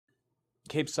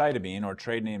Capecitabine, or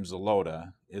trade name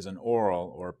Xeloda, is an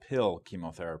oral or pill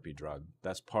chemotherapy drug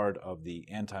that's part of the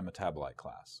antimetabolite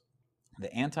class. The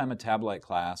antimetabolite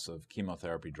class of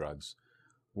chemotherapy drugs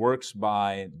works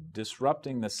by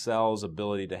disrupting the cell's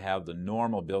ability to have the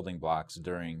normal building blocks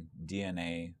during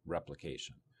DNA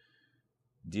replication.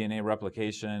 DNA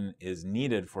replication is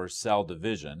needed for cell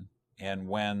division, and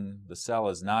when the cell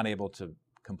is not able to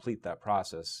complete that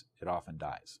process, it often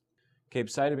dies.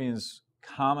 Capecitabine's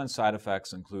common side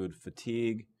effects include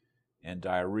fatigue and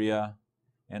diarrhea,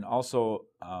 and also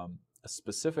a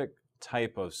specific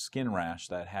type of skin rash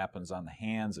that happens on the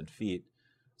hands and feet.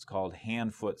 It's called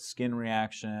hand-foot skin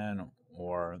reaction,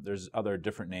 or there's other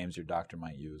different names your doctor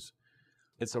might use.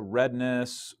 It's a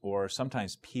redness or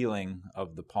sometimes peeling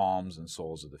of the palms and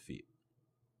soles of the feet.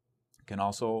 It can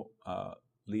also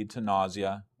lead to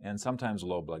nausea and sometimes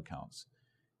low blood counts.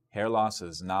 Hair loss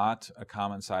is not a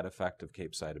common side effect of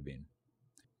capecitabine.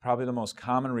 Probably the most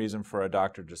common reason for a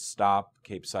doctor to stop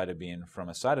capecitabine from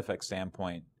a side effect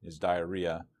standpoint is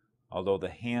diarrhea, although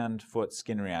the hand-foot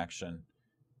skin reaction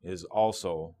is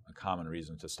also a common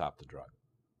reason to stop the drug.